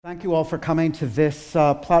Thank you all for coming to this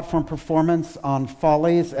platform performance on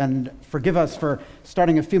Follies, and forgive us for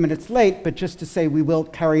starting a few minutes late, but just to say we will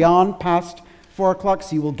carry on past 4 o'clock,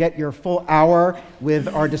 so you will get your full hour with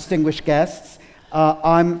our distinguished guests.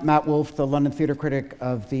 I'm Matt Wolfe, the London theater critic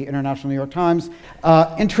of the International New York Times.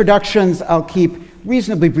 Introductions I'll keep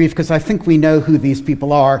reasonably brief because I think we know who these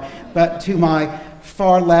people are, but to my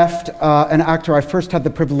far left, an actor I first had the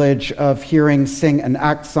privilege of hearing sing and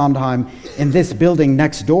act Sondheim in this building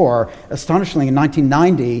next door, astonishingly in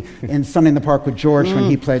 1990, in Sunday in the Park with George when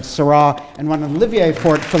he played Seurat, and won an Olivier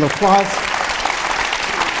for it, Philip Glass.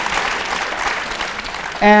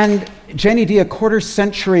 And Janie D, a quarter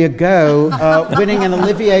century ago, winning an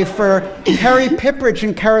Olivier for Carrie Pipridge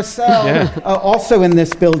in Carousel, also in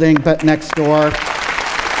this building, but next door.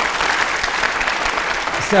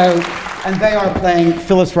 And they are playing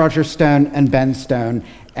Phyllis Roger Stone and Ben Stone,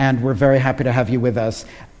 and we're very happy to have you with us.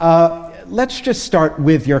 Let's just start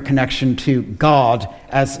with your connection to God,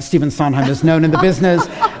 as Stephen Sondheim is known in the business.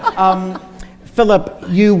 Philip,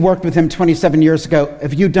 you worked with him 27 years ago.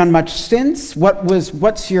 Have you done much since?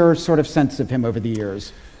 What's your sort of sense of him over the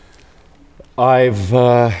years? I have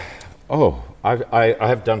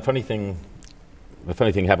done funny thing. The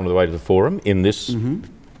funny thing happened on the way to the Forum in this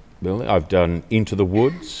building. I've done Into the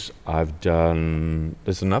Woods.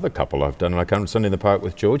 There's another couple I've done. I can't Sunday in the Park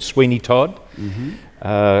with George, Sweeney Todd,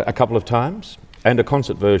 a couple of times, and a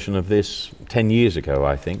concert version of this 10 years ago,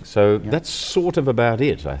 I think. So that's sort of about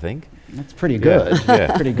it, I think. That's pretty good.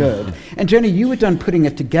 Yeah. Pretty good. And Jenny, you had done Putting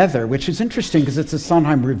It Together, which is interesting because it's a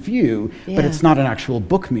Sondheim review, but it's not an actual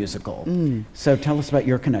book musical. So tell us about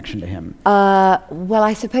your connection to him. Well,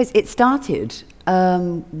 I suppose it started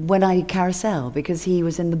when I did Carousel, because he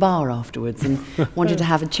was in the bar afterwards and wanted to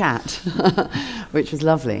have a chat, which was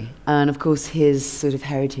lovely. And of course, his sort of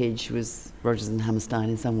heritage was Rodgers and Hammerstein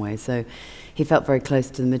in some ways, so he felt very close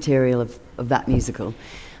to the material of that musical.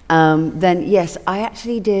 Then, yes, I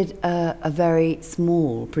actually did a very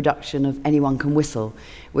small production of Anyone Can Whistle,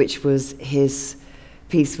 which was his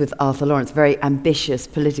piece with Arthur Lawrence, a very ambitious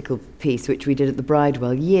political piece, which we did at the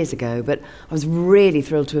Bridewell years ago, but I was really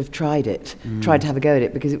thrilled to have tried to have a go at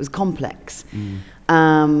it, because it was complex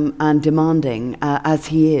and demanding, as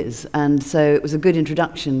he is, and so it was a good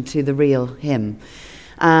introduction to the real him.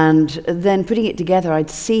 And then Putting It Together, I'd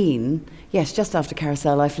seen, just after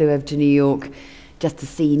Carousel, I flew over to New York just to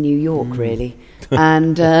see New York, really.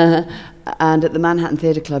 And at the Manhattan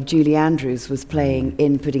Theatre Club, Julie Andrews was playing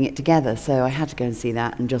in Putting It Together, so I had to go and see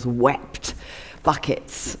that and just wept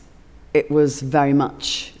buckets. It was very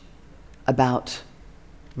much about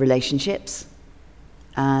relationships,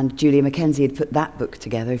 and Julia Mackenzie had put that book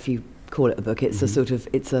together. If you call it a book, it's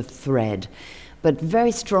it's a thread, but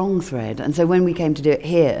very strong thread. And so when we came to do it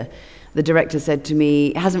here, the director said to me,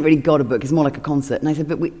 it hasn't really got a book, it's more like a concert. And I said,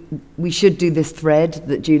 but we should do this thread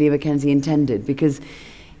that Julia Mackenzie intended, because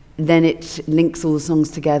then it links all the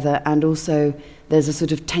songs together, and also there's a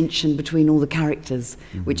sort of tension between all the characters,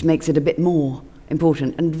 which makes it a bit more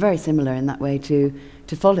important, and very similar in that way to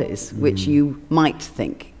Follies, which you might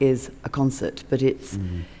think is a concert, but it's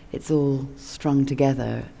all strung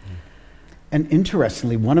together. And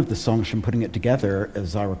interestingly, one of the songs from Putting It Together,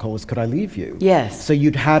 as I recall, was Could I Leave You? Yes. So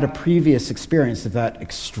you'd had a previous experience of that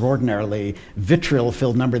extraordinarily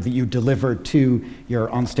vitriol-filled number that you delivered to your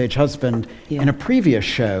onstage husband in a previous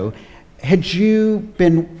show. Had you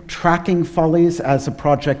been tracking Follies as a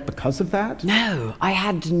project because of that? No, I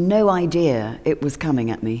had no idea it was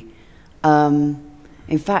coming at me.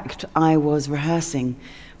 In fact, I was rehearsing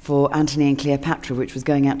for Antony and Cleopatra, which was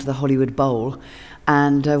going out to the Hollywood Bowl.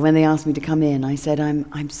 And when they asked me to come in, I said,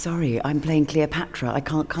 I'm sorry, I'm playing Cleopatra, I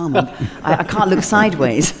can't come, I can't look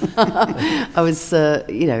sideways. I was,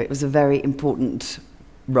 it was a very important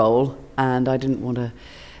role, and I didn't want to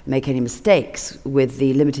make any mistakes with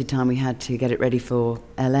the limited time we had to get it ready for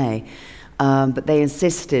LA. But they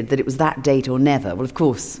insisted that it was that date or never. Well, of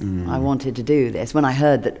course, I wanted to do this. When I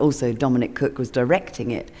heard that also Dominic Cooke was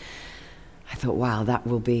directing it, I thought, wow, that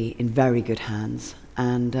will be in very good hands.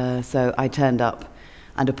 And so I turned up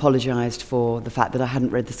and apologised for the fact that I hadn't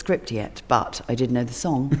read the script yet, but I did know the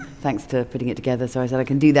song, thanks to Putting It Together, so I said, I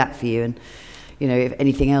can do that for you, and, if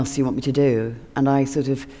anything else you want me to do. And I sort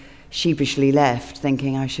of sheepishly left,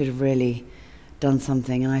 thinking I should have really done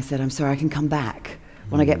something, and I said, I'm sorry, I can come back.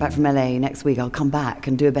 When I get back from LA next week, I'll come back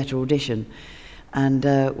and do a better audition. And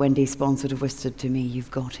Wendy Spon sort of whispered to me,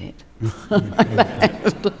 you've got it.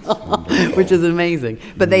 Which is amazing.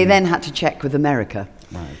 But they then had to check with America.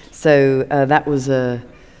 Right. So that was a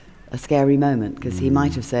scary moment, because he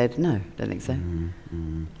might have said, no, don't think so.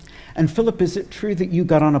 And Philip, is it true that you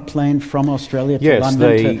got on a plane from Australia to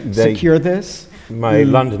London to secure this? my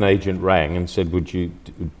London agent rang and said, would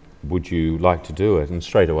you like to do it? And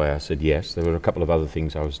straight away I said yes. There were a couple of other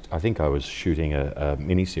things. I think I was shooting a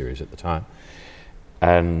mini-series at the time.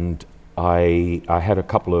 And I had a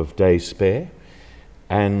couple of days spare,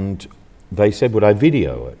 and they said, would I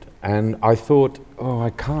video it? And I thought, oh,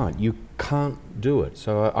 I can't. You can't do it.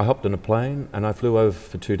 So I hopped on a plane and I flew over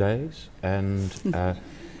for 2 days and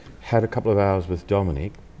had a couple of hours with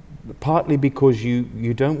Dominic, partly because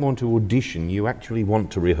you don't want to audition, you actually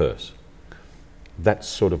want to rehearse. That's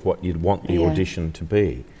sort of what you'd want the audition to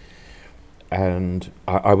be. And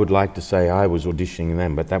I would like to say I was auditioning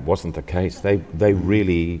them, but that wasn't the case. They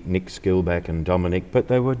really, Nick Skilbeck and Dominic, but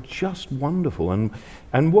they were just wonderful.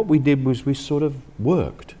 And what we did was we sort of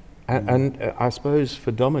worked. And I suppose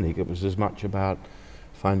for Dominic it was as much about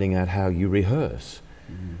finding out how you rehearse.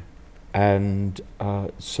 And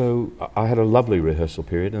so I had a lovely rehearsal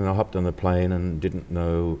period, and I hopped on the plane and didn't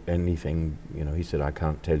know anything. You know, he said, I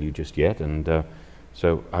can't tell you just yet. And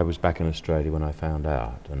so I was back in Australia when I found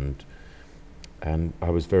out, and I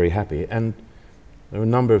was very happy. And there were a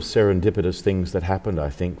number of serendipitous things that happened, I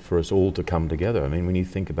think, for us all to come together. I mean, when you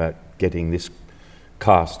think about getting this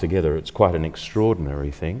cast together, it's quite an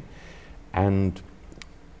extraordinary thing. And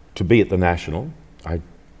to be at the National,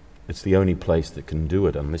 it's the only place that can do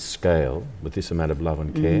it on this scale, with this amount of love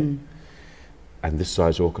and care, and this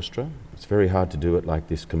size orchestra. It's very hard to do it like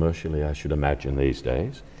this commercially, I should imagine, these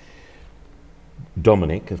days.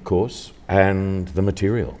 Dominic, of course, and the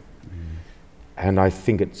material. And I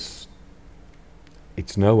think it's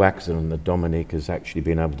no accident that Dominic has actually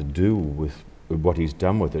been able to do with what he's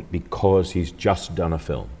done with it, because he's just done a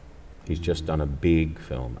film. He's just done a big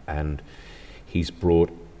film, and he's brought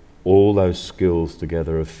all those skills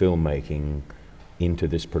together of filmmaking into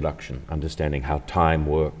this production, understanding how time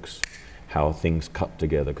works, how things cut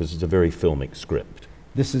together, because it's a very filmic script.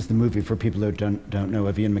 This is the movie, for people who don't know,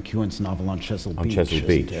 of Ian McEwan's novel on Chesil Beach. On Chesil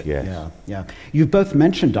Beach, yes. Yeah. You've both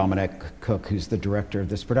mentioned Dominic Cooke, who's the director of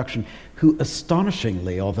this production, who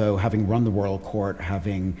astonishingly, although having run the Royal Court,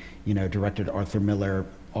 having directed Arthur Miller,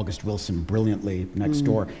 August Wilson brilliantly next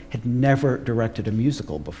door, had never directed a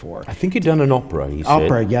musical before. I think he'd done an opera, he said.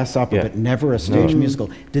 Opera, yes, but never a stage musical.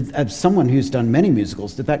 As someone who's done many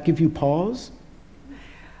musicals, did that give you pause?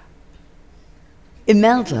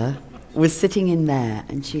 Imelda was sitting in there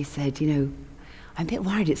and she said, I'm a bit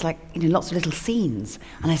worried. It's like, lots of little scenes.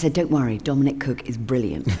 And I said, don't worry, Dominic Cooke is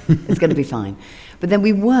brilliant. It's going to be fine. But then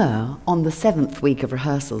we were, on the 7th week of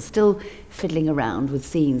rehearsals, still fiddling around with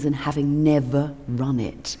scenes and having never run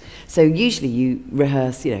it. So usually you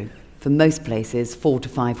rehearse, for most places, 4 to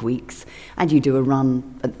 5 weeks, and you do a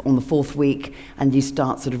run on the 4th week, and you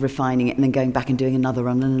start sort of refining it and then going back and doing another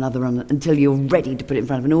run and another run until you're ready to put it in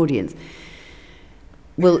front of an audience.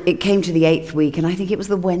 Well, it came to the 8th week, and I think it was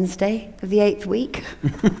the Wednesday of the 8th week.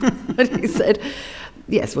 And he said,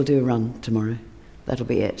 yes, we'll do a run tomorrow. That'll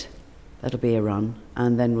be it. That'll be a run.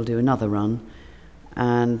 And then we'll do another run.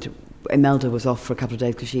 And Imelda was off for a couple of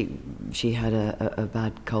days because she had a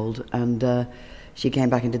bad cold. And she came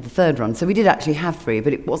back and did the 3rd run. So we did actually have 3,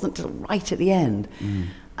 but it wasn't till right at the end.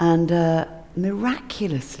 And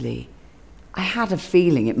miraculously, I had a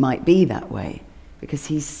feeling it might be that way, because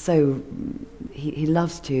he's so, he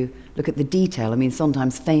loves to look at the detail. I mean,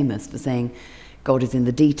 Sondheim's famous for saying, God is in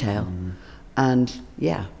the detail. And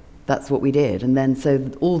that's what we did. And then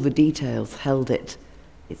so all the details held it.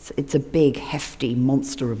 It's a big, hefty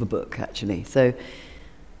monster of a book, actually. So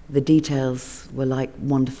the details were like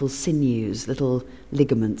wonderful sinews, little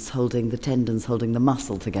ligaments holding the tendons, holding the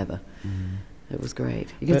muscle together. It was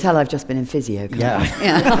great. You can tell I've just been in physio.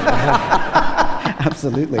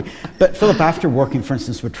 Absolutely. But Philip, after working, for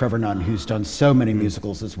instance, with Trevor Nunn, who's done so many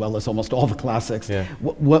musicals as well as almost all the classics,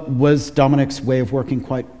 what was Dominic's way of working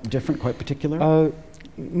quite different, quite particular?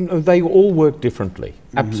 No, they all work differently,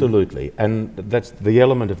 absolutely. And that's the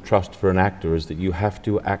element of trust for an actor, is that you have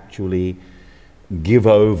to actually give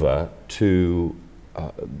over to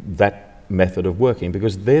that method of working,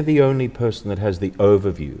 because they're the only person that has the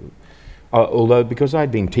overview. Although, because I'd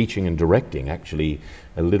been teaching and directing actually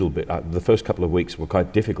a little bit, the first couple of weeks were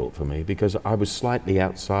quite difficult for me because I was slightly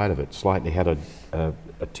outside of it, slightly had a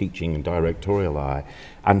teaching and directorial eye,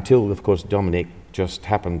 until, of course, Dominic just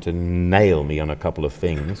happened to nail me on a couple of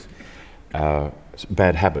things,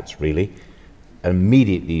 bad habits, really.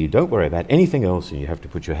 Immediately, you don't worry about anything else, and you have to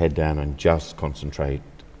put your head down and just concentrate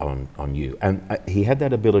on you. And he had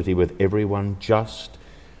that ability with everyone, just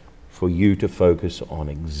for you to focus on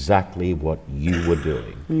exactly what you were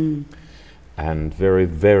doing. And very,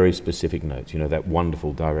 very specific notes. That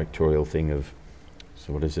wonderful directorial thing of,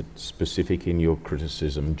 so what is it? Specific in your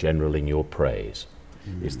criticism, general in your praise.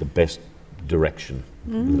 Is the best direction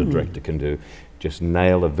that a director can do. Just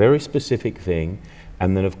nail a very specific thing,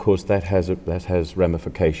 and then of course that has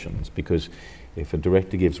ramifications, because if a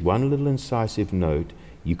director gives one little incisive note,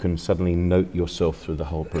 you can suddenly note yourself through the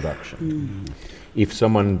whole production. If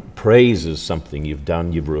someone praises something you've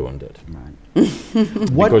done, you've ruined it. Right.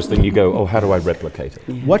 Because then you go, oh, how do I replicate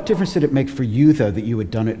it? What difference did it make for you, though, that you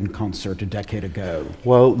had done it in concert a decade ago?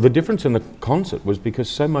 Well, the difference in the concert was because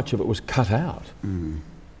so much of it was cut out.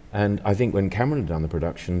 And I think when Cameron had done the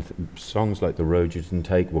production, songs like The Road You Didn't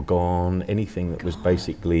Take were gone. Anything that was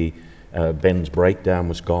basically Ben's breakdown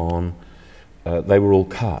was gone. They were all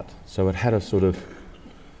cut. So it had a sort of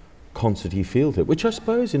concerty feel to it, which I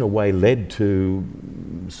suppose in a way led to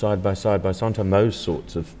side by side, sometimes those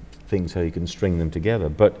sorts of things, how you can string them together.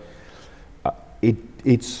 But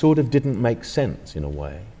it sort of didn't make sense in a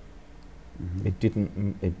way. It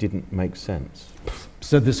didn't make sense.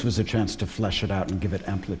 So this was a chance to flesh it out and give it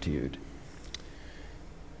amplitude.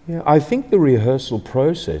 Yeah, I think the rehearsal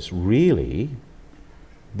process really,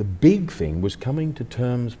 the big thing was coming to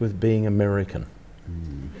terms with being American.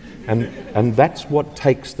 And that's what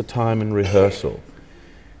takes the time in rehearsal,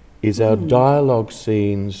 is our dialogue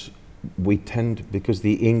scenes, we tend, because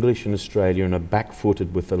the English in Australia are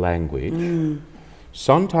back-footed with the language,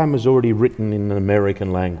 Sondheim is already written in an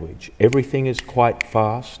American language. Everything is quite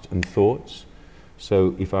fast and thoughts.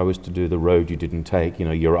 So if I was to do The Road You Didn't Take,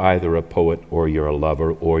 you're either a poet or you're a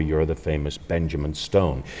lover or you're the famous Benjamin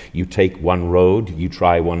Stone. You take one road, you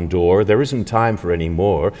try one door. There isn't time for any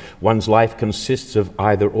more. One's life consists of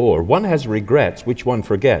either or. One has regrets, which one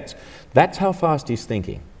forgets. That's how fast he's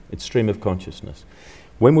thinking. It's stream of consciousness.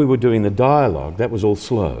 When we were doing the dialogue, that was all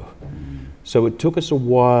slow. So it took us a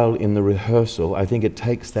while in the rehearsal. I think it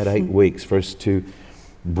takes that 8 weeks for us to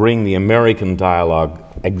bring the American dialogue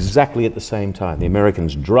exactly at the same time. The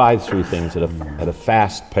Americans drive through things at a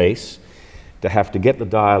fast pace, to have to get the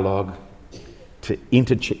dialogue to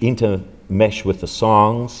intermesh with the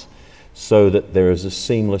songs so that there is a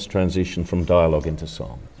seamless transition from dialogue into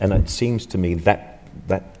song. And it seems to me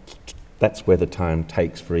that's where the time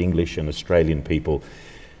takes for English and Australian people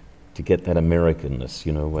to get that Americanness,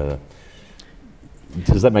 where...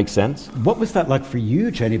 Does that make sense? What was that like for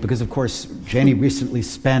you, Janie? Because, of course, Janie recently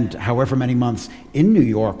spent however many months in New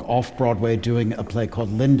York, off-Broadway, doing a play called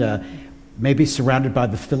Linda, maybe surrounded by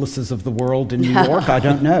the Phyllises of the world in New York? I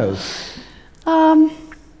don't know.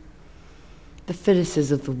 The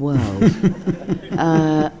Phyllises of the world.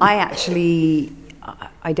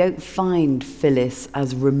 I don't find Phyllis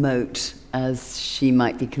as remote as she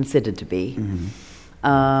might be considered to be.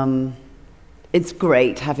 It's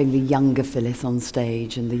great having the younger Phyllis on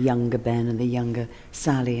stage and the younger Ben and the younger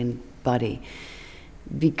Sally and Buddy,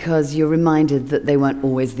 because you're reminded that they weren't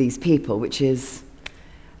always these people, which is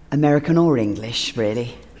American or English,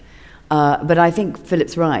 really. But I think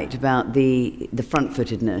Philip's right about the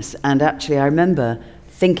front-footedness. And actually, I remember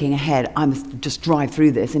thinking ahead, I must just drive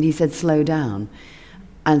through this. And he said, slow down.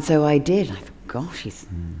 And so I did. I thought, gosh, he's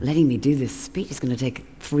letting me do this speech. It's going to take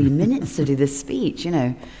 3 minutes to do this speech,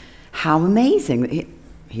 How amazing.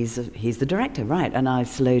 He's the director, right? And I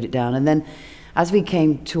slowed it down. And then as we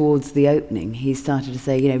came towards the opening, he started to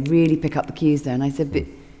say, really pick up the cues there. And I said, but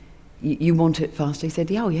you want it faster? He said,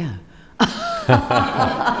 oh, yeah.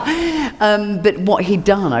 But what he'd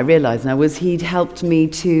done, I realised now, was he'd helped me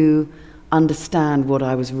to understand what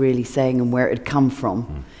I was really saying and where it had come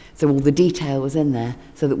from. So all the detail was in there,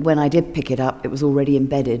 so that when I did pick it up, it was already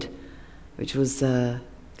embedded, which was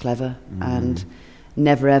clever and...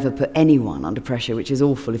 Never ever put anyone under pressure, which is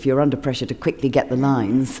awful. If you're under pressure to quickly get the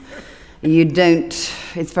lines,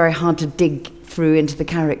 it's very hard to dig through into the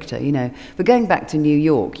character, But going back to New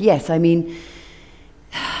York, yes, I mean,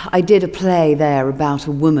 I did a play there about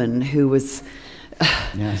a woman who was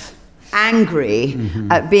angry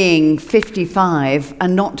at being 55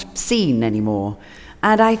 and not seen anymore.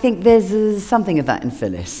 And I think there's something of that in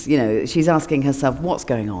Phyllis. She's asking herself, what's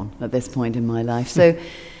going on at this point in my life? So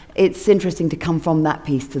it's interesting to come from that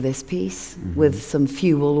piece to this piece with some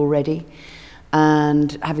fuel already.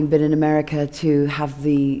 And having been in America, to have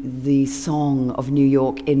the song of New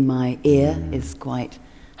York in my ear is quite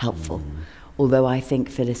helpful. Although I think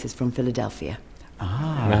Phyllis is from Philadelphia.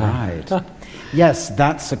 Right. Yes,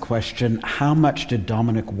 that's a question. How much did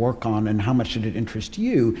Dominic work on, and how much did it interest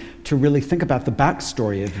you to really think about the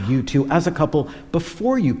backstory of you two as a couple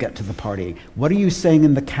before you get to the party? What are you saying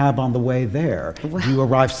in the cab on the way there? Well, do you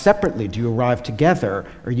arrive separately? Do you arrive together?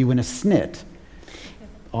 Are you in a snit?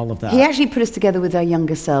 All of that. He actually put us together with our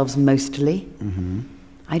younger selves mostly.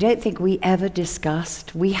 I don't think we ever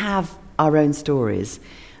discussed. We have our own stories,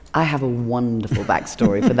 I have a wonderful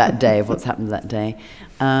backstory for that day, of what's happened that day.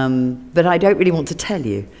 But I don't really want to tell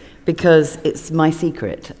you because it's my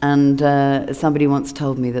secret. And somebody once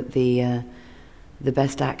told me that the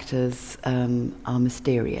best actors are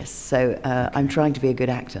mysterious. So I'm trying to be a good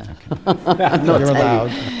actor. Okay. You're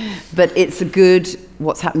allowed. But it's a good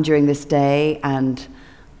what's happened during this day, and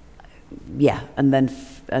and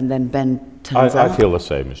then Ben turns up. I feel the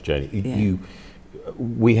same as Janie. Yeah.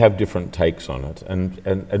 We have different takes on it,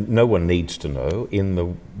 and no one needs to know, in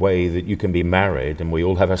the way that you can be married and we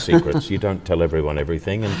all have our secrets. You don't tell everyone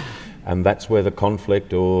everything, and that's where the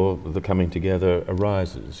conflict or the coming together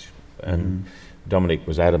arises. And Dominic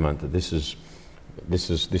was adamant that this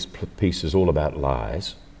piece is all about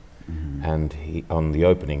lies. And he, on the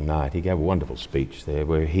opening night, he gave a wonderful speech there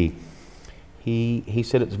where he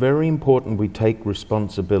said it's very important we take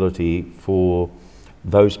responsibility for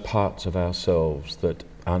those parts of ourselves that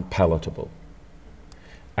aren't palatable.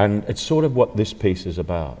 And it's sort of what this piece is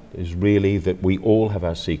about, is really that we all have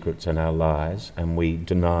our secrets and our lies, and we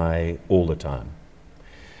deny all the time.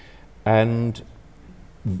 And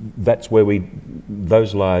that's where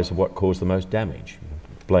those lies are what cause the most damage,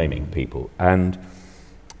 blaming people. And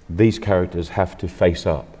these characters have to face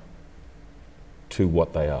up to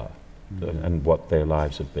what they are and what their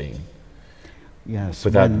lives have been. Yes.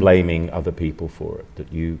 Without blaming other people for it,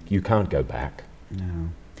 that you can't go back. No.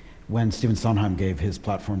 When Stephen Sondheim gave his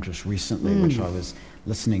platform just recently, which I was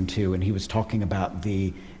listening to, and he was talking about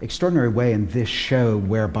the extraordinary way in this show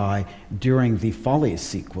whereby during the Follies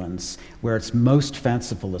sequence, where it's most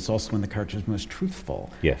fanciful, it's also when the characters are most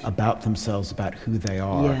truthful about themselves, about who they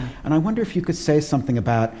are. Yeah. And I wonder if you could say something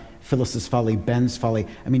about Phyllis's folly, Ben's folly.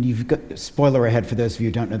 I mean, you've got, spoiler ahead for those of you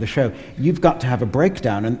who don't know the show, you've got to have a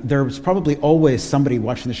breakdown, and there's probably always somebody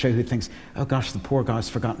watching the show who thinks, oh gosh, the poor guy's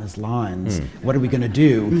forgotten his lines. What are we going to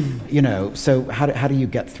do? You know, so how do you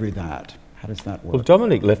get through that? How does that work? Well,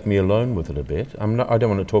 Dominic left me alone with it a bit. I don't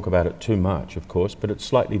want to talk about it too much, of course, but it's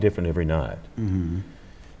slightly different every night.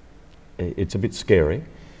 It's a bit scary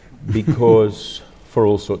because for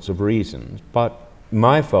all sorts of reasons, but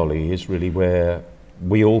my folly is really where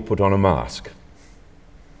we all put on a mask.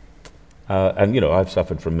 And, you know, I've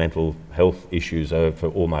suffered from mental health issues for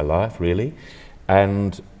all my life, really,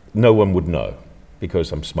 and no one would know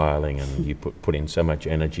because I'm smiling and you put in so much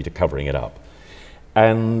energy to covering it up.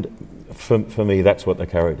 And for me, that's what the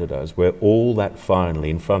character does, where all that finally,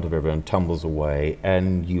 in front of everyone, tumbles away,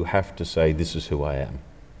 and you have to say, this is who I am.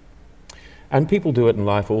 And people do it in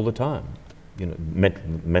life all the time. You know,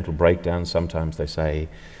 mental breakdowns, sometimes they say,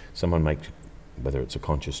 someone makes, whether it's a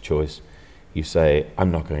conscious choice, you say,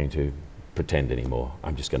 I'm not going to pretend anymore.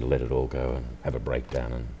 I'm just going to let it all go and have a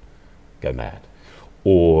breakdown and go mad.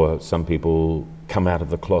 Or some people come out of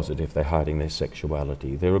the closet if they're hiding their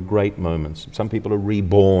sexuality. There are great moments. Some people are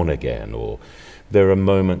reborn again, or there are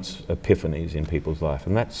moments, epiphanies in people's life.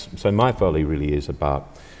 And so my folly really is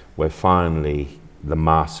about where finally the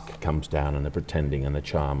mask comes down and the pretending and the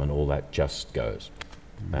charm and all that just goes.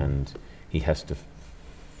 And he has to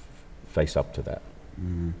face up to that,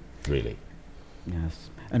 really. Yes.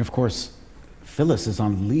 And of course, Phyllis is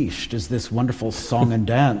unleashed as this wonderful song and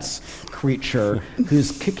dance creature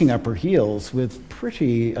who's kicking up her heels with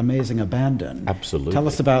pretty amazing abandon. Absolutely. Tell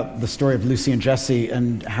us about the story of Lucy and Jessie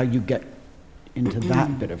and how you get into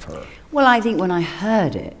that bit of her. Well, I think when I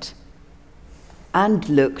heard it and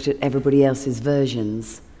looked at everybody else's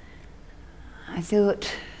versions, I thought,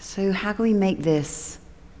 so how can we make this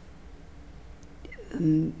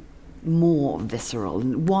more visceral,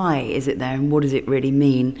 and why is it there, and what does it really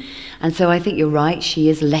mean? And so I think you're right, she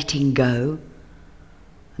is letting go.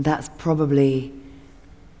 That's probably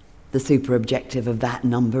the super objective of that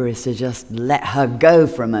number, is to just let her go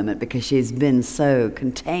for a moment, because she's been so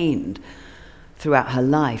contained throughout her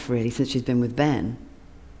life, really, since she's been with Ben.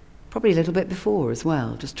 Probably a little bit before as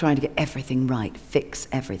well, just trying to get everything right, fix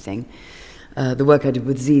everything. The work I did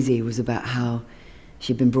with Zizi was about how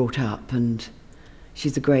she'd been brought up, and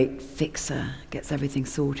she's a great fixer, gets everything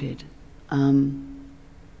sorted. And,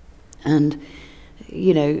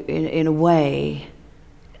 you know, in a way,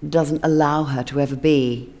 doesn't allow her to ever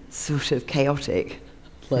be sort of chaotic,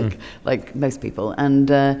 like most people. And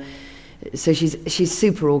so she's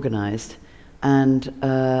super organised, and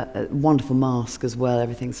a wonderful mask as well,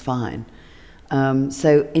 everything's fine.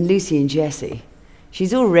 So in Lucy and Jessie,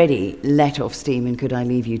 she's already let off steam in Could I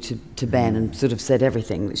Leave You to Ben, and sort of said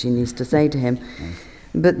everything that she needs to say to him.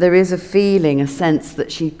 But there is a feeling, a sense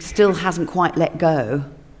that she still hasn't quite let go.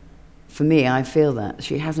 For me, I feel that.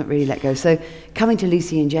 She hasn't really let go. So coming to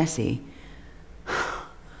Lucy and Jessie,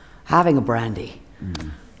 having a brandy,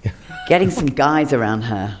 getting some guys around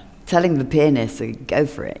her, telling the pianist, go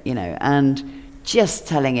for it, and just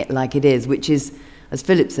telling it like it is, which is, as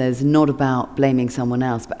Philip says, not about blaming someone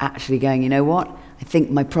else, but actually going, you know what, I think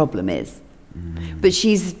my problem is. But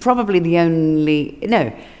she's probably the only,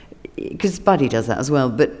 because Buddy does that as well,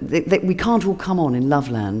 but we can't all come on in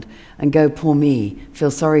Loveland and go, poor me, feel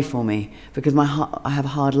sorry for me, because I have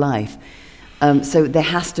a hard life. So there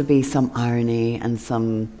has to be some irony and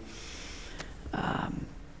some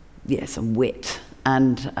wit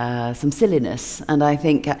and some silliness, and I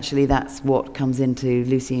think actually that's what comes into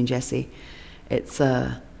Lucy and Jessie. It's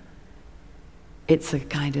a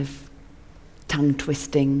kind of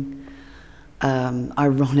tongue-twisting,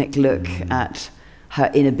 ironic look at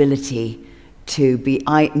her inability to be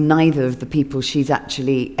neither of the people she's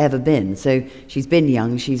actually ever been. So she's been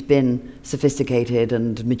young, she's been sophisticated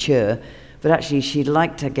and mature, but actually she'd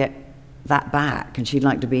like to get that back, and she'd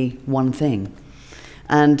like to be one thing.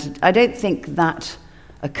 And I don't think that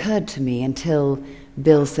occurred to me until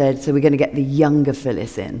Bill said, so we're going to get the younger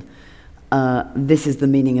Phyllis in. This is the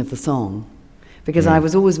meaning of the song. Because I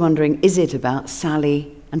was always wondering, is it about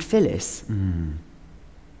Sally and Phyllis?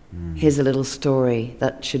 Here's a little story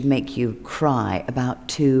that should make you cry about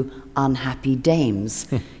two unhappy dames.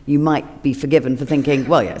 You might be forgiven for thinking,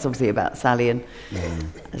 well, yeah, it's obviously about Sally and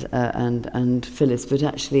Phyllis, but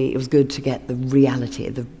actually it was good to get the reality,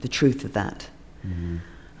 the truth of that.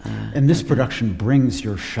 And this production brings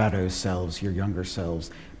your shadow selves, your younger selves,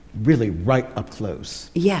 really right up close.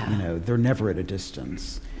 Yeah. They're never at a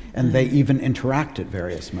distance. And they even interact at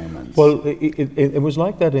various moments. Well, it was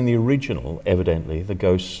like that in the original, evidently, the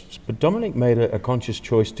ghosts. But Dominic made a conscious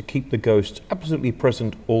choice to keep the ghosts absolutely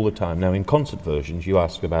present all the time. Now, in concert versions, you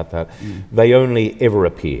asked about that, they only ever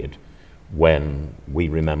appeared when we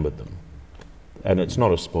remembered them. And it's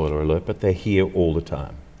not a spoiler alert, but they're here all the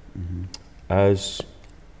time. As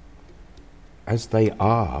they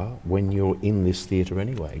are when you're in this theatre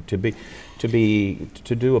anyway. To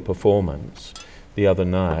do a performance the other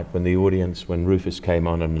night when Rufus came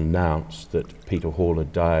on and announced that Peter Hall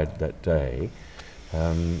had died that day,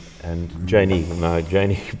 and Janie,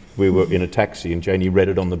 we were in a taxi and Janie read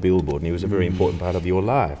it on the billboard, and he was a very important part of your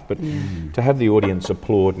life. But to have the audience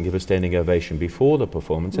applaud and give a standing ovation before the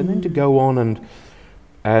performance, and then to go on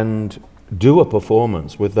and do a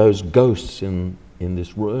performance with those ghosts in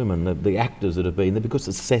this room and the actors that have been there, because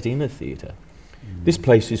it's set in a theatre. This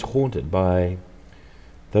place is haunted by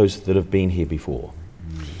those that have been here before.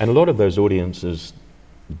 And a lot of those audiences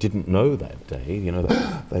didn't know that day,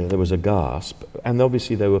 there was a gasp, and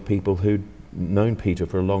obviously there were people who'd known Peter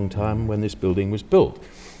for a long time when this building was built.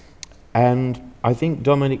 And I think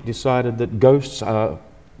Dominic decided that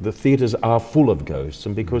the theatres are full of ghosts,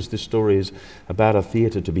 and because this story is about a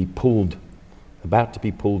theatre about to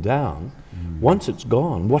be pulled down, once it's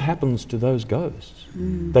gone, what happens to those ghosts?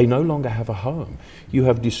 They no longer have a home. You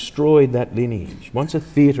have destroyed that lineage. Once a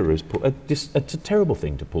theatre is it's a terrible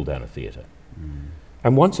thing to pull down a theatre.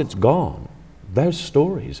 And once it's gone, those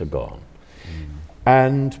stories are gone.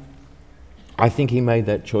 And I think he made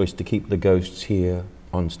that choice to keep the ghosts here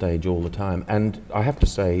on stage all the time. And I have to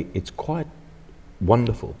say, it's quite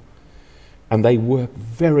wonderful. And they work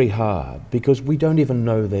very hard because we don't even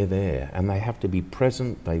know they're there, and they have to be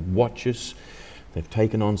present. They watch us. They've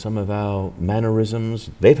taken on some of our mannerisms.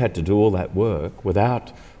 They've had to do all that work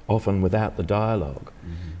often without the dialogue,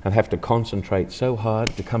 and have to concentrate so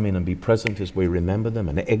hard to come in and be present as we remember them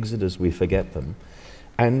and exit as we forget them.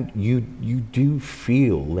 And you do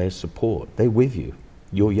feel their support. They're with you,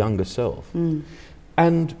 your younger self.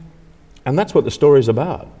 And that's what the story's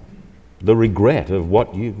about. The regret of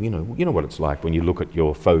what you know what it's like when you look at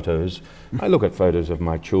your photos. I look at photos of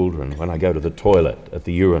my children when I go to the toilet at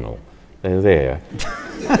the urinal. They're there,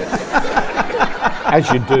 as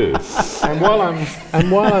you do. And while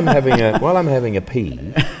I'm having a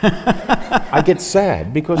pee, I get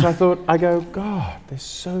sad because I go, God, they're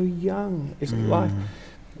so young. Isn't life?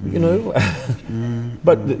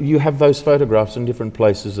 But you have those photographs in different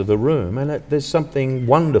places of the room, and there's something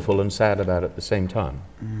wonderful and sad about it at the same time.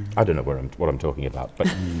 I don't know what I'm talking about, but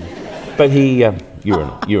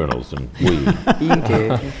urinals and we. You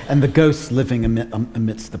do. And the ghosts living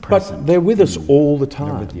amidst the present. But they're with us all the time.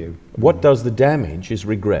 They're with you. What does the damage is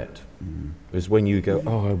regret. Is when you go,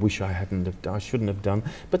 oh, I wish I shouldn't have done.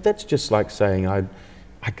 But that's just like saying I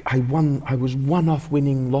was one off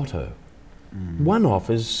winning lotto. One off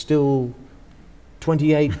is still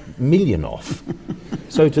 28 million off.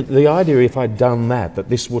 So the idea, if I'd done that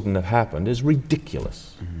this wouldn't have happened, is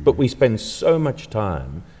ridiculous. But we spend so much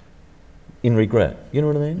time in regret. You know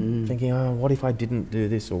what I mean? Thinking, oh, what if I didn't do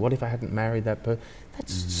this, or what if I hadn't married that person?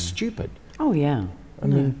 That's stupid. Oh, yeah. I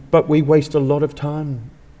mean, but we waste a lot of time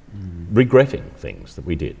regretting things that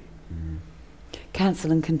we did.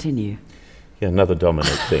 Cancel and continue. Yeah, another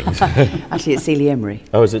Dominic thing. Actually, it's Celia Emery.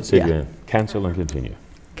 Oh, is it Celia? Yeah. Cancel and continue.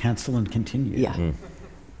 Cancel and continue. Yeah.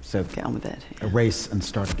 So Get on with it. erase and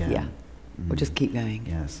start again. Yeah. Or just keep going.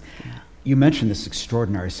 Yes. Yeah. You mentioned this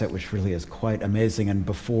extraordinary set, which really is quite amazing. And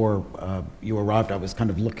before you arrived, I was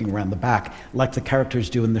kind of looking around the back, like the characters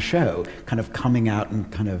do in the show, kind of coming out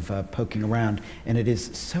and kind of poking around. And it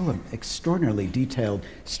is so extraordinarily detailed,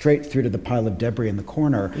 straight through to the pile of debris in the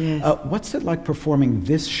corner. Yes. What's it like performing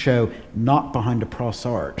this show not behind a cross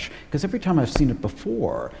arch? Because every time I've seen it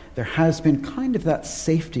before, there has been kind of that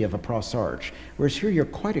safety of a cross arch, whereas here you're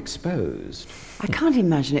quite exposed. I can't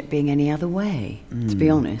imagine it being any other way, to be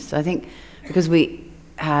honest. I think because we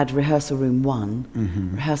had rehearsal room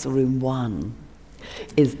 1, rehearsal room 1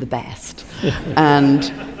 is the best.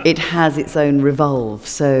 And it has its own revolve,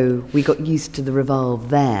 so we got used to the revolve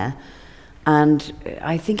there. And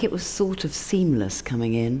I think it was sort of seamless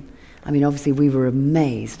coming in. I mean, obviously we were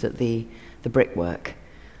amazed at the brickwork.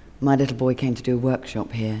 My little boy came to do a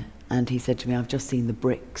workshop here, and he said to me, "I've just seen the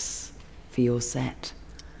bricks for your set."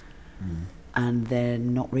 And they're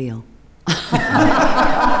not real. But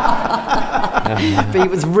he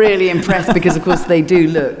was really impressed because, of course, they do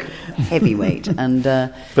look heavyweight. And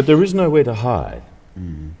But there is nowhere to hide.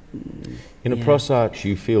 In a cross arch,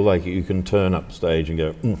 you feel like you can turn up stage and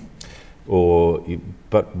go,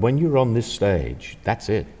 but when you're on this stage, that's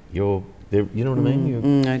it. You're there. You know what I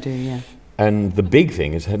mean? I do, yeah. And the big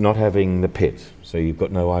thing is not having the pit, so you've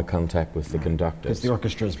got no eye contact with the conductors. Because the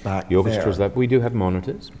orchestra's back The orchestra's there. that. We do have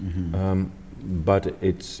monitors, but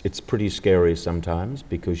it's pretty scary sometimes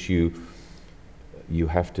because you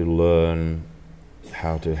have to learn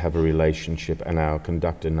how to have a relationship. And our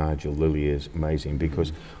conductor Nigel Lilly is amazing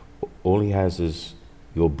because all he has is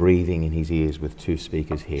your breathing in his ears with 2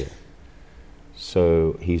 speakers here.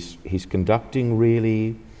 So he's conducting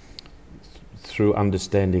really through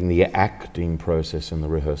understanding the acting process in the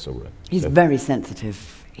rehearsal room. He's very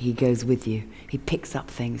sensitive. He goes with you. He picks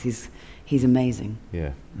up things. He's amazing.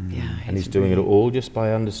 Yeah. Yeah, And he's doing it all just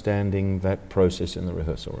by understanding that process in the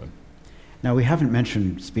rehearsal room. Now, we haven't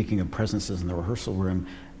mentioned, speaking of presences in the rehearsal room,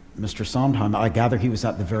 Mr. Sondheim. I gather he was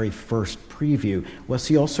at the very first preview. Was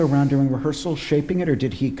he also around during rehearsal, shaping it, or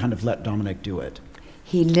did he kind of let Dominic do it?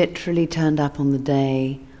 He literally turned up on the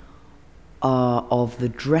day of the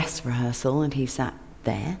dress rehearsal, and he sat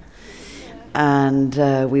there. And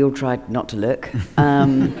we all tried not to look.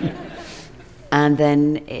 And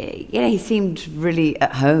then, he seemed really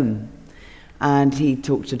at home. And he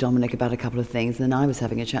talked to Dominic about a couple of things. And I was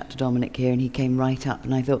having a chat to Dominic here, and he came right up.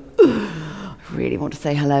 And I thought, I really want to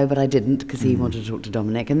say hello, but I didn't because he wanted to talk to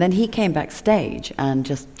Dominic. And then he came backstage and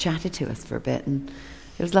just chatted to us for a bit. And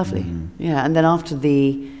it was lovely. Yeah, and then after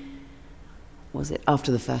the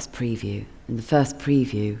first preview? And the first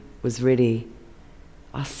preview was really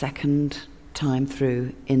our second time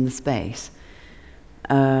through in the space.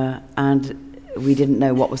 And we didn't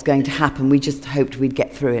know what was going to happen. We just hoped we'd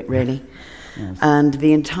get through it, really. Yes. And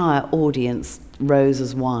the entire audience rose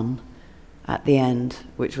as one at the end,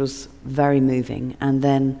 which was very moving. And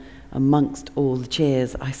then amongst all the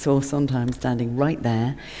cheers, I saw Sondheim standing right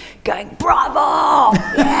there going, "Bravo!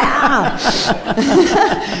 Yeah!"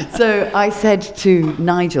 So I said to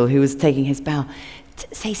Nigel, who was taking his bow,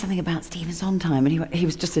 "Say something about Stephen Sondheim." And he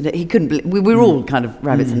was just, he couldn't believe, we were all kind of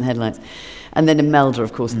rabbits in the headlights. And then Imelda,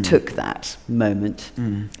 of course, took that moment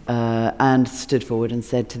and stood forward and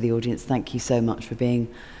said to the audience, "Thank you so much for being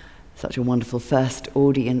such a wonderful first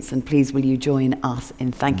audience, and please will you join us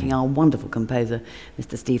in thanking our wonderful composer,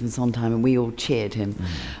 Mr. Stephen Sondheim." And we all cheered him.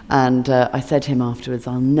 And I said to him afterwards,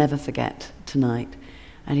 "I'll never forget tonight."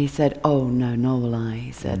 And he said, "Oh no, nor will I."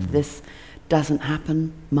 He said, "This doesn't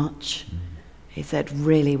happen much." He said,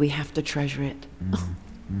 "Really, we have to treasure it."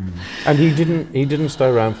 And he didn't stay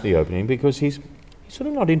around for the opening because he's sort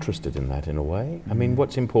of not interested in that in a way. I mean,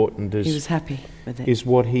 what's important is he was happy with it. Is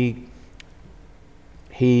what he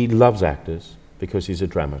loves actors because he's a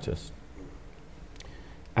dramatist.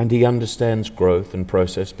 And he understands growth and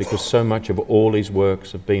process because so much of all his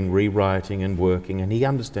works have been rewriting and working, and he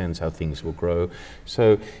understands how things will grow.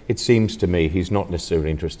 So it seems to me he's not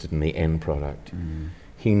necessarily interested in the end product.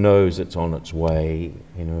 He knows it's on its way.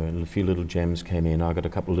 You know, a few little gems came in. I got a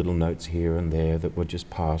couple of little notes here and there that were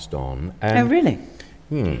just passed on. And Oh, really?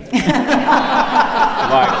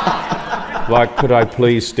 Like, could I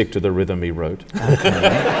please stick to the rhythm he wrote?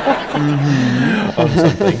 On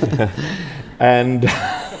something. And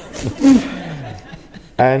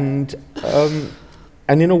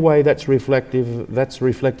in a way that's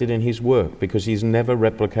reflected in his work because he's never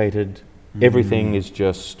replicated. Everything is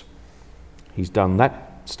just, he's done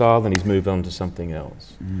that style, then he's moved on to something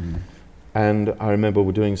else. And I remember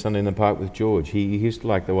we're doing Sunday in the Park with George. He used to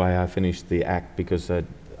like the way I finished the act because I'd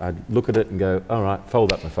look at it and go, all right,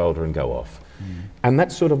 fold up my folder and go off. And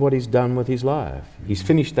that's sort of what he's done with his life. He's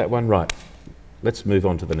finished that one, right, let's move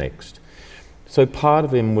on to the next. So part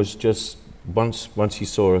of him was just, once he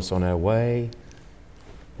saw us on our way,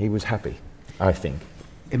 he was happy, I think.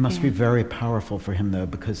 It must be very powerful for him, though,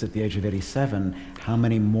 because at the age of 87, how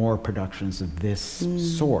many more productions of this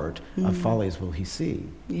sort of Follies will he see?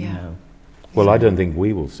 Yeah. You know? Well, I don't think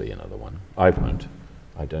we will see another one. I won't,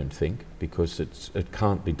 I don't think, because it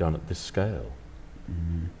can't be done at this scale.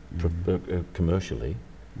 Commercially,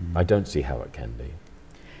 I don't see how it can be.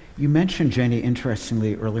 You mentioned, Janie,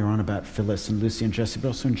 interestingly earlier on about Phyllis and Lucy and Jessie, but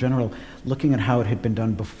also in general, looking at how it had been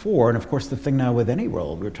done before. And of course, the thing now with any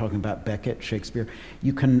role, we were talking about Beckett, Shakespeare,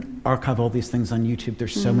 you can archive all these things on YouTube.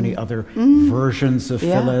 There's so many other versions of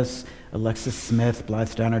Phyllis, Alexis Smith,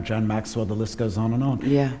 Blythe Danner, John Maxwell, the list goes on and on.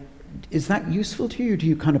 Yeah. Is that useful to you, or do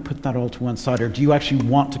you kind of put that all to one side, or do you actually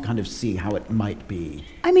want to kind of see how it might be?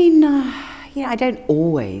 I mean, I don't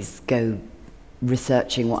always go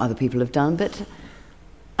researching what other people have done, but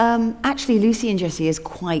actually Lucy and Jessie is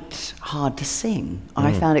quite hard to sing.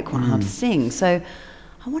 I found it quite hard to sing. So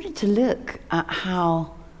I wanted to look at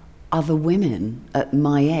how other women at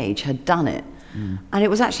my age had done it. And it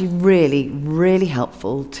was actually really, really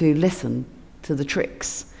helpful to listen to the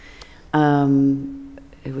tricks.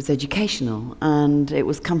 It was educational and it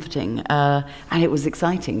was comforting and it was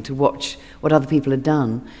exciting to watch what other people had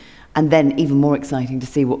done, and then even more exciting to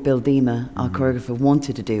see what Bill Deemer, our choreographer,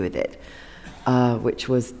 wanted to do with it, which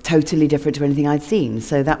was totally different to anything I'd seen.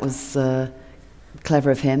 So that was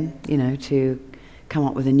clever of him, you know, to come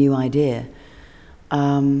up with a new idea.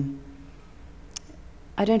 I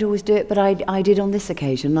don't always do it, but I did on this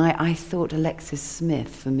occasion. I thought Alexis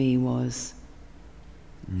Smith for me was...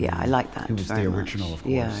 Yeah, I like that. Who was very the original, much. of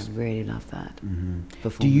course. Yeah, I really love that.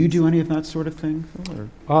 Do you do any of that sort of thing, Phil,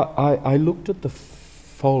 or? I looked at the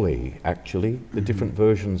Folly, actually, the different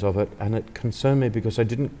versions of it, and it concerned me because I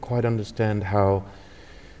didn't quite understand how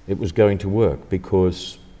it was going to work,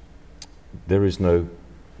 because there is no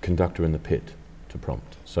conductor in the pit to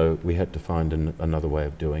prompt. So we had to find another way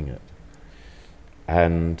of doing it.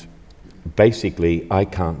 And basically, I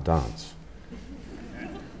can't dance.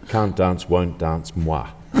 Can't dance, won't dance, moi.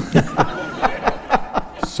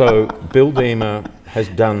 So Bill Deemer has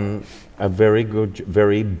done a very good,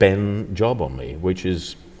 very Ben job on me, which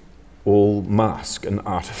is all mask and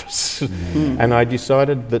artifice. And I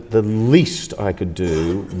decided that the least I could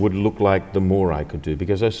do would look like the more I could do,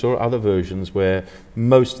 because I saw other versions where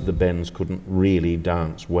most of the Bens couldn't really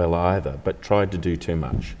dance well either, but tried to do too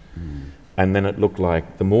much. And then it looked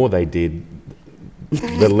like the more they did,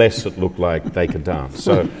 the less it looked like they could dance.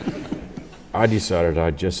 So I decided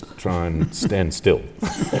I'd just try and stand still.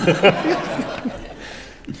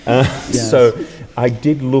 So I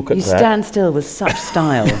did look at You that. stand still with such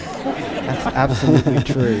style. That's absolutely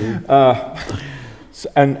true.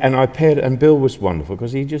 And I paired, and Bill was wonderful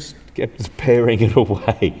because he just kept pairing it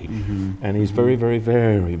away. And he's very, very,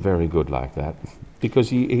 very, very good like that, because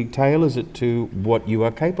he tailors it to what you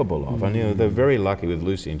are capable of. And you know, they're very lucky with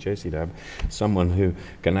Lucy and Jessie to have someone who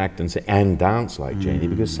can act and sing and dance like Janie,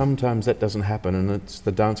 because sometimes that doesn't happen and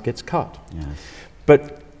the dance gets cut. Yes.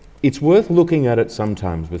 But it's worth looking at it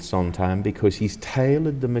sometimes with Sondheim, because he's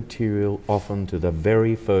tailored the material often to the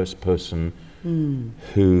very first person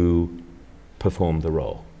who performed the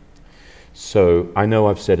role. So I know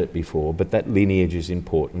I've said it before, but that lineage is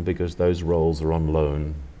important, because those roles are on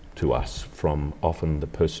loan to us from often the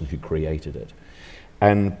person who created it.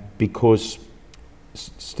 And because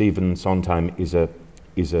Stephen Sondheim is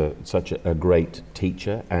such a great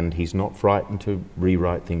teacher, and he's not frightened to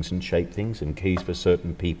rewrite things and shape things and keys for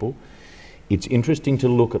certain people, it's interesting to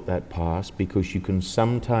look at that past, because you can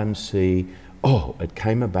sometimes see, oh, it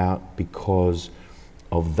came about because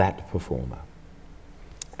of that performer.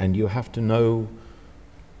 And you have to know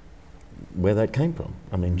where that came from.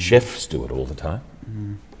 I mean, chefs do it all the time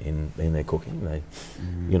in their cooking. They,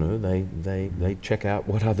 you know, they check out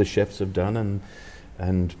what other chefs have done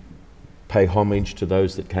and pay homage to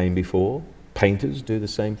those that came before. Painters do the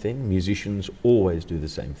same thing. Musicians always do the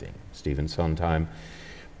same thing. Stephen Sondheim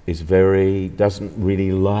doesn't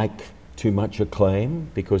really like too much acclaim,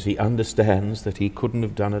 because he understands that he couldn't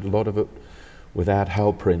have done a lot of it without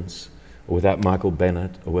Hal Prince, or without Michael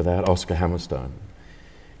Bennett, or without Oscar Hammerstone.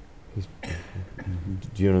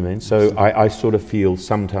 Do you know what I mean? So I sort of feel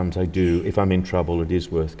sometimes I do, if I'm in trouble, it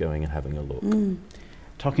is worth going and having a look.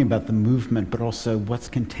 talking about the movement, but also what's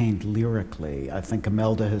contained lyrically. I think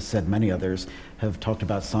Imelda has said, many others have talked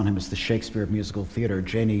about Sondheim as the Shakespeare of musical theater.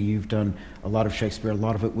 Janie, you've done a lot of Shakespeare, a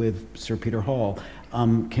lot of it with Sir Peter Hall.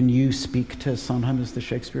 Can you speak to Sondheim as the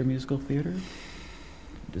Shakespeare of musical theater?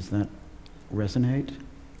 Does that resonate?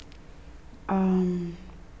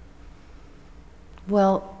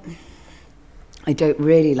 Well, I don't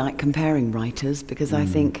really like comparing writers because I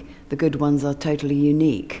think the good ones are totally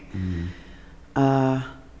unique.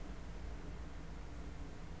 And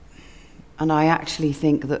I actually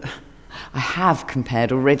think that I have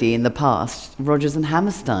compared already in the past Rodgers and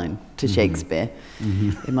Hammerstein to Shakespeare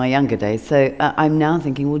in my younger days. So I'm now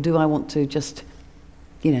thinking, well, do I want to just,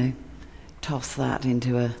 toss that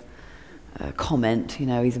into a comment?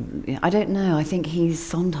 I don't know. I think he's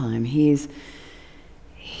Sondheim. He's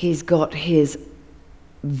got his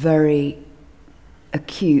very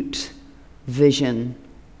acute vision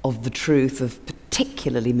of the truth of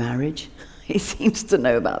particularly marriage. He seems to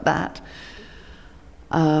know about that.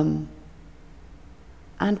 And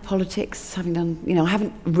politics, having done, I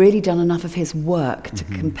haven't really done enough of his work to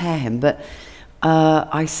compare him, but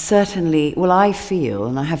I certainly, I feel,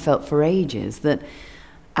 and I have felt for ages, that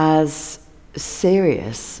as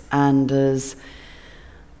serious and as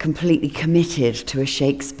completely committed to a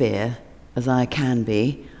Shakespeare as I can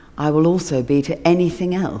be, I will also be to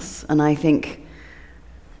anything else. And I think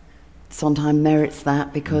Sondheim merits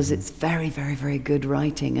that because it's very, very, very good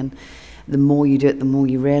writing. And the more you do it, the more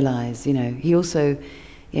you realise, He also,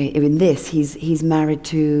 in this, he's married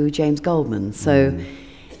to James Goldman. So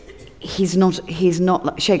he's not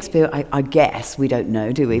like Shakespeare, I guess, we don't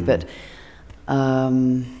know, do we? But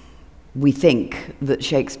we think that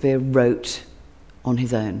Shakespeare wrote on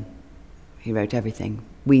his own. He wrote everything.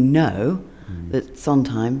 We know that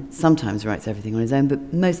Sondheim sometimes writes everything on his own,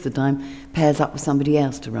 but most of the time pairs up with somebody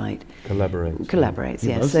else to write. Collaborates,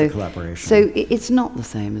 yeah. So, collaboration. So it's not the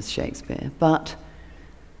same as Shakespeare, but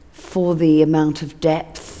for the amount of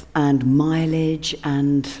depth and mileage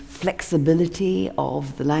and flexibility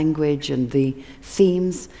of the language and the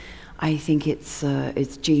themes, I think it's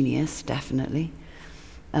genius, definitely.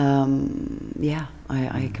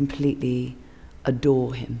 I completely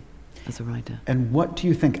adore him as a writer. And what do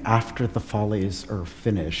you think after the Follies are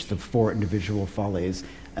finished, the 4 individual Follies,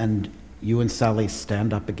 and you and Sally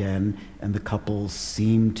stand up again and the couples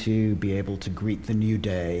seem to be able to greet the new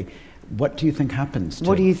day, what do you think happens to...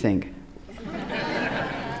 What do you think?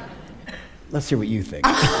 Let's hear what you think.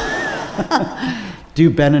 Do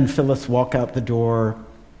Ben and Phyllis walk out the door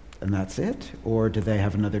and that's it? Or do they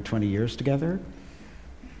have another 20 years together?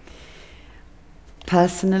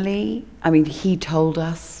 Personally, he told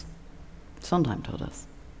us, Sondheim told us,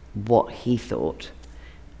 what he thought.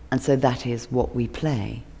 And so that is what we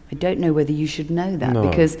play. I don't know whether you should know that,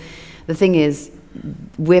 because the thing is,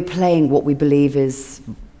 we're playing what we believe is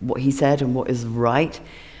what he said and what is right.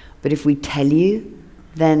 But if we tell you,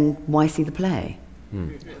 then why see the play?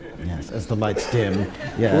 Yes, as the lights dim.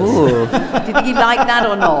 Yes. Ooh. Do you think you like that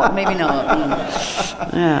or not? Maybe not.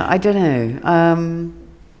 Yeah, I don't know.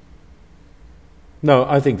 No,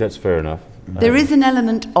 I think that's fair enough. There is an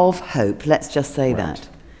element of hope, let's just say that.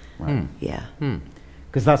 Right. Yeah.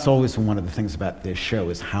 Because that's always one of the things about this show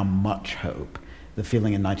is how much hope. The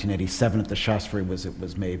feeling in 1987 at the Shaftesbury was it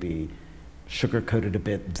was maybe sugar-coated a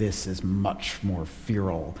bit. This is much more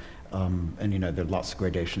feral. And, there are lots of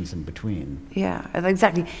gradations in between. Yeah,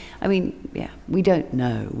 exactly. We don't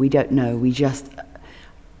know. We don't know. We just,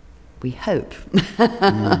 we hope.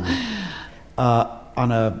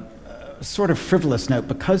 On a sort of frivolous note,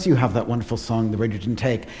 because you have that wonderful song, The Road You Didn't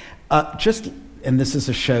Take, and this is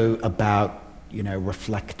a show about,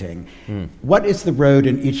 reflecting. What is the road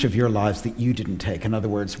in each of your lives that you didn't take? In other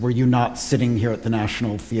words, were you not sitting here at the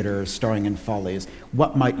National Theatre starring in Follies?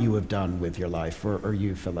 What might you have done with your life, or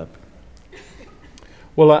you, Philip?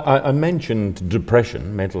 Well, I mentioned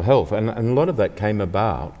depression, mental health, and a lot of that came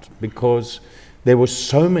about because there were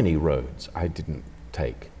so many roads I didn't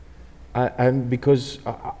take. And because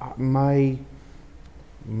my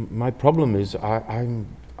problem is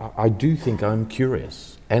I do think I'm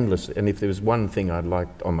curious, endless. And if there was one thing I'd like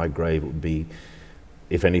on my grave, it would be,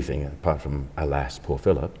 if anything, apart from alas, poor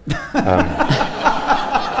Philip,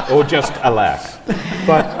 or just alas.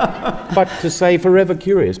 But to say forever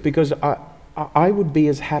curious, because I would be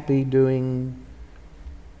as happy doing.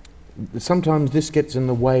 Sometimes this gets in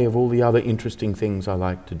the way of all the other interesting things I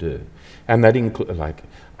like to do, and that includes I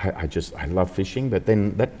love fishing, but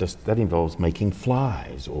then that involves making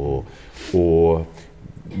flies or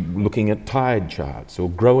looking at tide charts or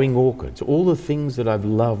growing orchids, all the things that I've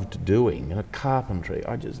loved doing, carpentry,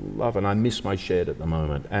 I just love, and I miss my shed at the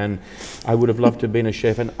moment. And I would have loved to have been a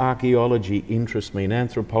chef, and archaeology interests me, and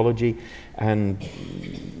anthropology and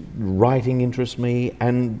writing interests me,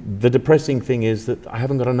 and the depressing thing is that I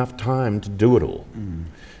haven't got enough time to do it all.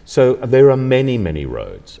 So there are many, many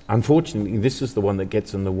roads. Unfortunately, this is the one that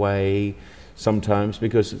gets in the way sometimes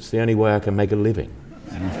because it's the only way I can make a living.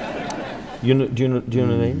 Do you know what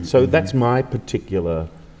I mean? So that's my particular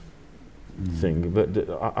thing. But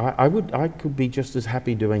I could be just as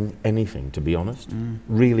happy doing anything, to be honest.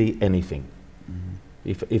 Really anything.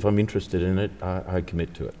 If I'm interested in it, I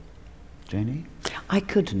commit to it. Janie? I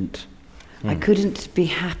couldn't. I couldn't be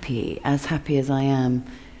happy as I am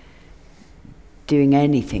doing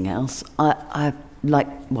anything else.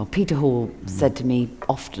 Peter Hall said to me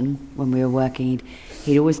often when we were working,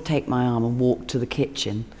 he'd always take my arm and walk to the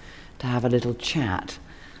kitchen to have a little chat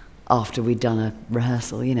after we'd done a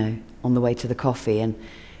rehearsal, you know, on the way to the coffee, and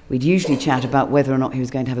we'd usually chat about whether or not he was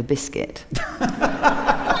going to have a biscuit.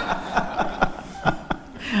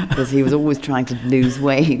 Because he was always trying to lose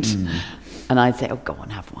weight. And I'd say, oh, go on,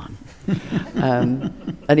 have one.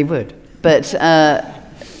 And he would. But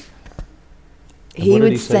he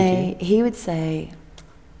would say,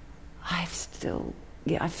 I've still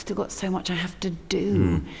got so much I have to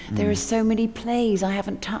do. There are so many plays I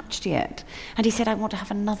haven't touched yet. And he said, I want to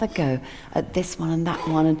have another go at this one and that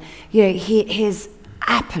one. And you know, his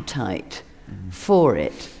appetite for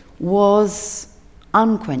it was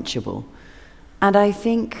unquenchable. And I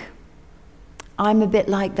think I'm a bit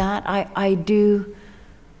like that. I do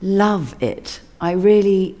love it. I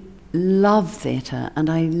really love theatre, and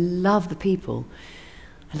I love the people.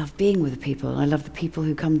 I love being with the people. I love the people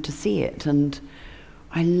who come to see it, and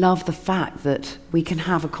I love the fact that we can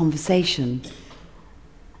have a conversation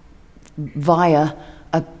via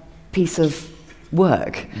a piece of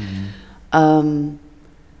work.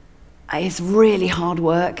 It's really hard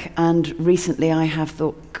work, and recently I have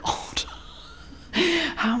thought, God,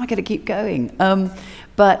 how am I going to keep going?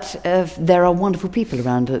 But there are wonderful people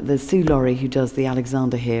around. There's Sue Laurie, who does the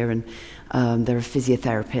Alexander here, and there are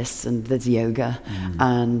physiotherapists, and there's yoga,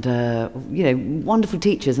 and wonderful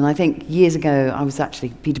teachers. And I think years ago, I was actually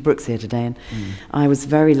Peter Brook's here today, and I was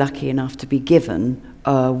very lucky enough to be given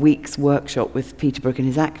a week's workshop with Peter Brook and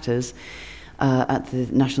his actors at the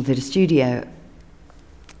National Theatre Studio.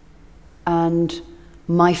 And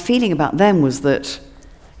my feeling about them was that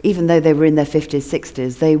even though they were in their 50s,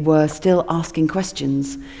 60s, they were still asking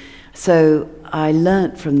questions. So I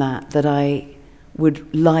learnt from that I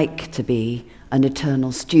would like to be an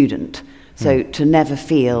eternal student. So to never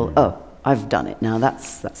feel, oh, I've done it now,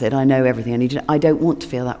 that's it, I know everything I need to know. I don't want to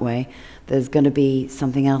feel that way. There's going to be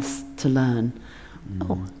something else to learn.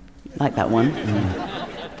 Oh, like that one.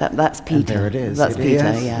 That's Peter. And there it is. That's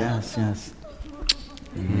Peter, yes, Yes.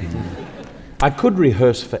 I could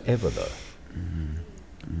rehearse forever, though.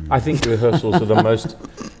 I think rehearsals are the most...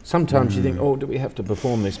 Sometimes you think, oh, do we have to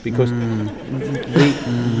perform this? Because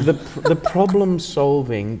the problem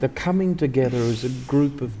solving, the coming together as a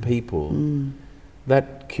group of people,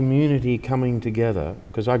 that community coming together,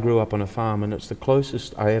 because I grew up on a farm, and it's the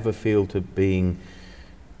closest I ever feel to being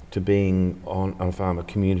on a farm, a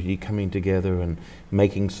community coming together and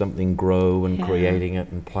making something grow and creating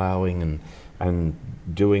it and ploughing and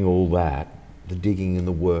doing all that, the digging and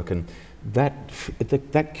the work, and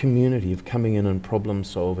that community of coming in and problem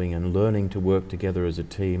solving and learning to work together as a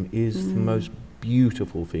team is the most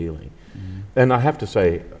beautiful feeling. And I have to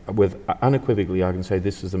say, unequivocally, I can say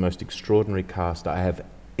this is the most extraordinary cast I have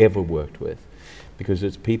ever worked with, because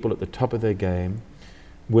it's people at the top of their game.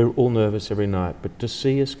 We're all nervous every night, but to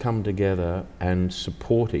see us come together and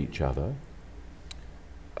support each other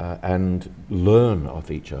and learn of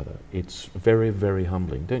each other, it's very, very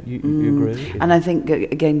humbling. Don't you agree? And I think,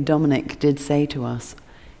 again, Dominic did say to us,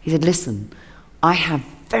 he said, listen, I have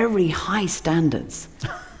very high standards.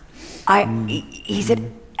 He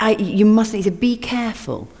said, you mustn't, he said, be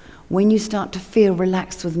careful when you start to feel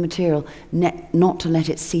relaxed with the material, not to let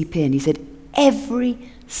it seep in. He said, every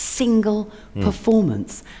single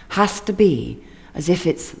performance has to be as if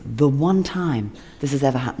it's the one time this has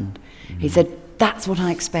ever happened. He said, that's what I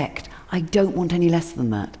expect. I don't want any less than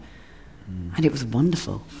that. And it was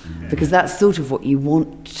wonderful, because that's sort of what you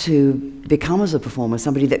want to become as a performer,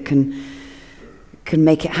 somebody that can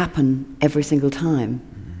make it happen every single time.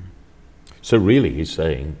 So really he's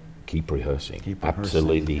saying, keep rehearsing.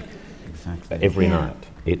 Absolutely. Exactly. Every night.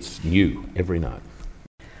 It's new every night.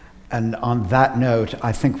 And on that note,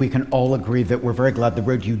 I think we can all agree that we're very glad the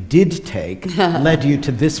road you did take led you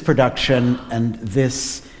to this production and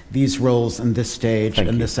this these roles and this stage Thank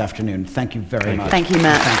and you. this afternoon. Thank you very Thank you. much. Thank you,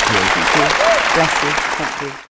 Matt. Thank you. Thank you. Bless you. Thank you.